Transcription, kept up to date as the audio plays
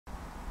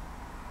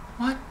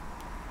What?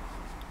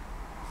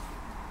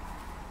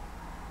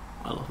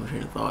 I lost my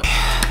train of thought.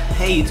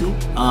 Hey YouTube,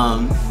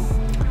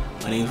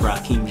 my name is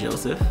Rakeem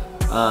Joseph.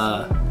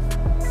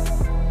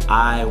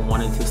 I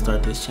wanted to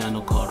start this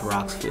channel called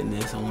Rocks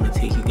Fitness. I want to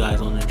take you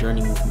guys on a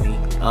journey with me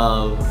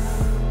of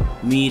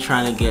me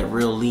trying to get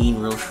real lean,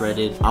 real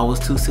shredded. I was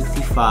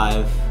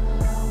 265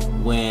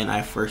 when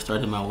I first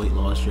started my weight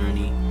loss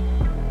journey.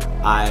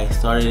 I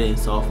started in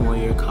sophomore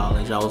year of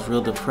college. I was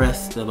real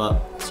depressed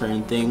about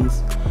certain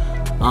things,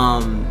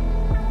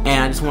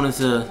 and I just wanted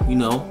to, you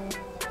know,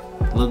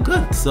 look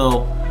good.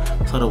 So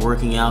I started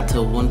working out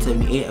till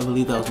 178. I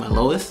believe that was my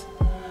lowest.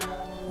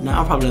 Now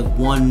I'm probably like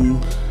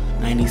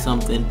 190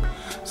 something.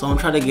 So I'm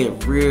trying to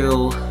get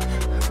real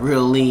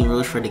lean,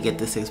 real shredded to get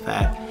the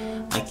six-pack,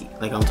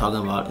 like I'm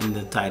talking about in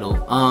the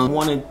title. I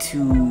wanted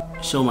to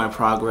show my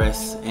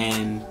progress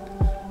and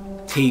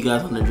take you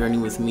guys on the journey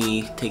with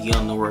me, take you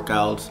on the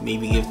workouts,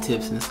 maybe give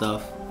tips and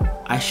stuff.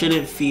 I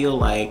shouldn't feel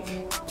like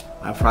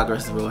my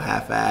progress is real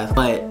half-assed,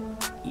 but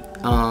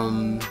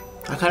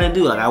I kind of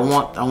do. Like I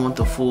want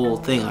the full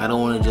thing. I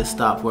don't want to just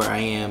stop where I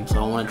am.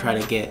 So I want to try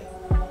to get,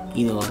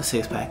 you know, the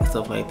six-pack and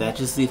stuff like that.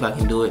 Just see if I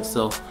can do it.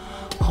 So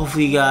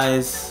hopefully you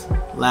guys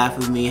laugh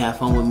with me, have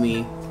fun with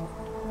me.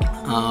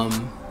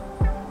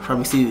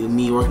 Probably see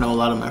me working on a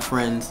lot of my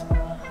friends.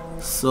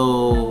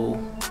 So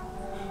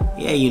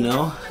yeah, you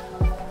know,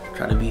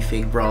 try to be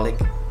fake brolic.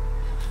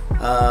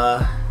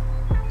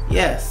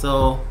 Yeah,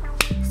 so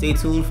stay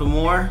tuned for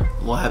more.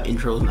 We'll have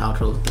intros and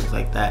outros and things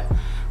like that.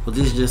 But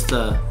this is just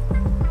to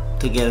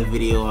get a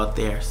video out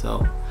there.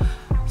 So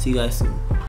see you guys soon.